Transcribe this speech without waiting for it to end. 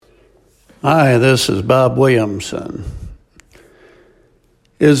Hi, this is Bob Williamson.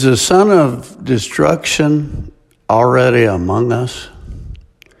 Is the son of destruction already among us?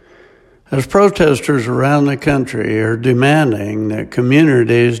 As protesters around the country are demanding that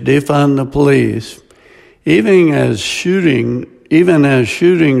communities defund the police, even as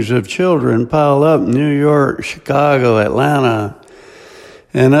shootings of children pile up in New York, Chicago, Atlanta,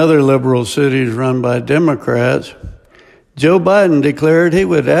 and other liberal cities run by Democrats, Joe Biden declared he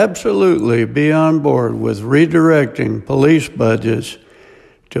would absolutely be on board with redirecting police budgets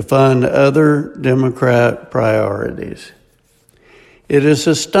to fund other Democrat priorities. It is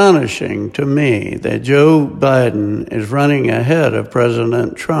astonishing to me that Joe Biden is running ahead of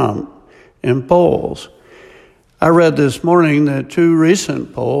President Trump in polls. I read this morning that two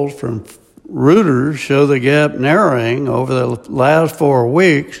recent polls from Reuters show the gap narrowing over the last 4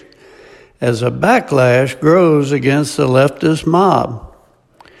 weeks as a backlash grows against the leftist mob.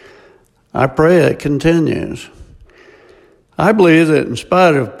 I pray it continues. I believe that in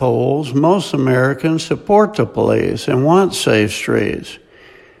spite of polls, most Americans support the police and want safe streets.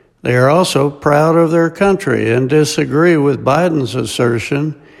 They are also proud of their country and disagree with Biden's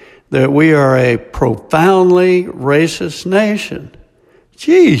assertion that we are a profoundly racist nation.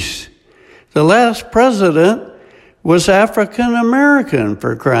 Jeez, the last president was African American,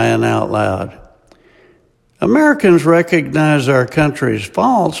 for crying out loud. Americans recognize our country's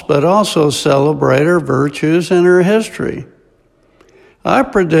faults, but also celebrate her virtues and her history. I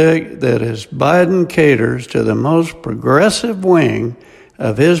predict that as Biden caters to the most progressive wing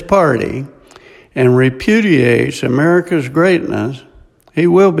of his party and repudiates America's greatness, he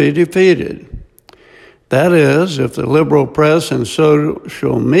will be defeated. That is, if the liberal press and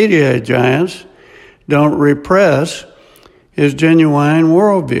social media giants don't repress his genuine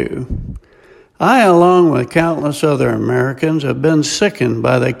worldview. I, along with countless other Americans, have been sickened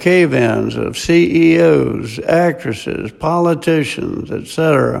by the cave-ins of CEOs, actresses, politicians,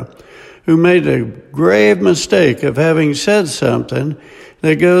 etc., who made the grave mistake of having said something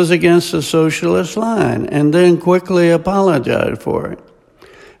that goes against the socialist line and then quickly apologized for it.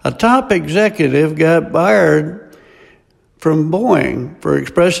 A top executive got fired from Boeing for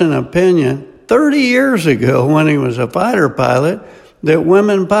expressing an opinion 30 years ago when he was a fighter pilot that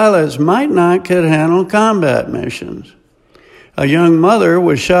women pilots might not could handle combat missions. A young mother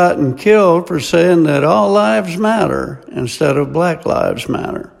was shot and killed for saying that all lives matter instead of Black Lives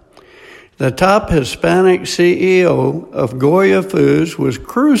Matter. The top Hispanic CEO of Goya Foods was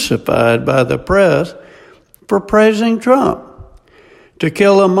crucified by the press for praising Trump. To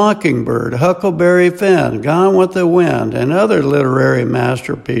Kill a Mockingbird, Huckleberry Finn, Gone with the Wind, and other literary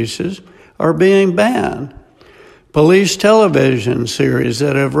masterpieces are being banned. Police television series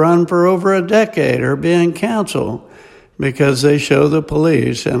that have run for over a decade are being canceled because they show the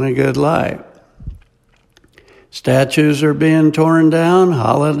police in a good light. Statues are being torn down,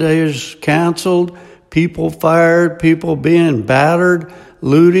 holidays canceled, people fired, people being battered,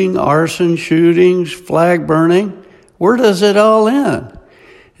 looting, arson, shootings, flag burning. Where does it all end?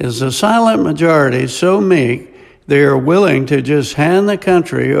 Is the silent majority so meek they are willing to just hand the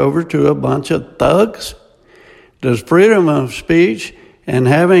country over to a bunch of thugs? Does freedom of speech and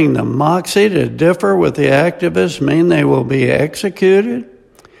having the moxie to differ with the activists mean they will be executed?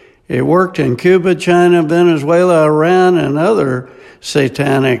 It worked in Cuba, China, Venezuela, Iran, and other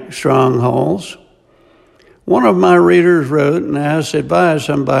satanic strongholds. One of my readers wrote and asked advice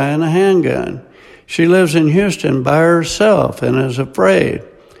on buying a handgun. She lives in Houston by herself and is afraid.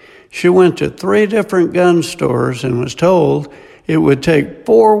 She went to 3 different gun stores and was told it would take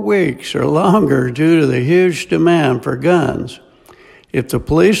 4 weeks or longer due to the huge demand for guns. If the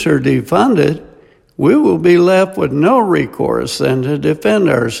police are defunded, we will be left with no recourse then to defend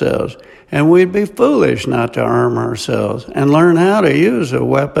ourselves, and we'd be foolish not to arm ourselves and learn how to use a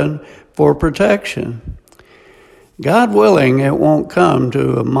weapon for protection. God willing, it won't come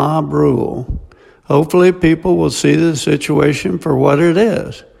to a mob rule. Hopefully people will see the situation for what it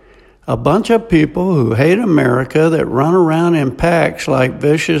is. A bunch of people who hate America that run around in packs like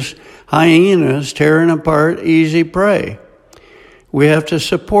vicious hyenas tearing apart easy prey. We have to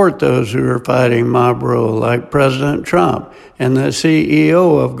support those who are fighting mob rule like President Trump and the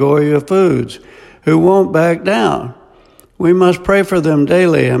CEO of Goya Foods who won't back down. We must pray for them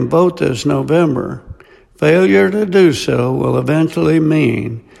daily and vote this November. Failure to do so will eventually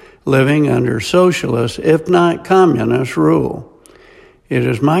mean living under socialist, if not communist, rule. It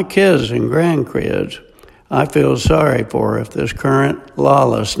is my kids and grandkids I feel sorry for if this current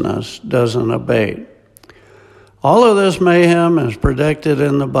lawlessness doesn't abate. All of this mayhem is predicted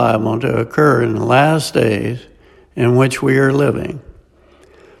in the Bible to occur in the last days in which we are living.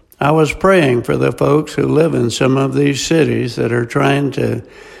 I was praying for the folks who live in some of these cities that are trying to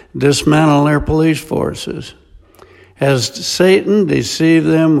dismantle their police forces. Has Satan deceived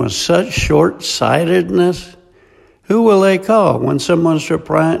them with such short-sightedness? Who will they call when someone's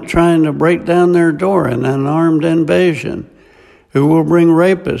trying to break down their door in an armed invasion? Who will bring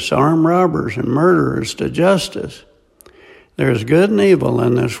rapists, armed robbers, and murderers to justice? There's good and evil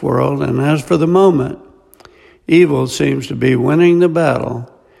in this world, and as for the moment, evil seems to be winning the battle,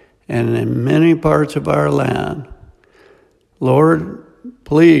 and in many parts of our land. Lord,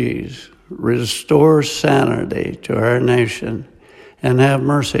 please restore sanity to our nation and have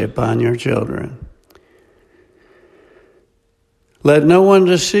mercy upon your children. Let no one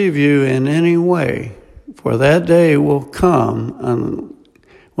deceive you in any way, for that day will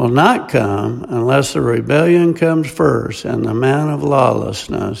not come unless the rebellion comes first and the man of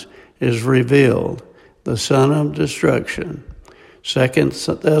lawlessness is revealed, the son of destruction.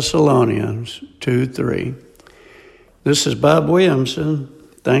 2 Thessalonians 2:3. This is Bob Williamson.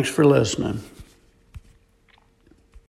 Thanks for listening.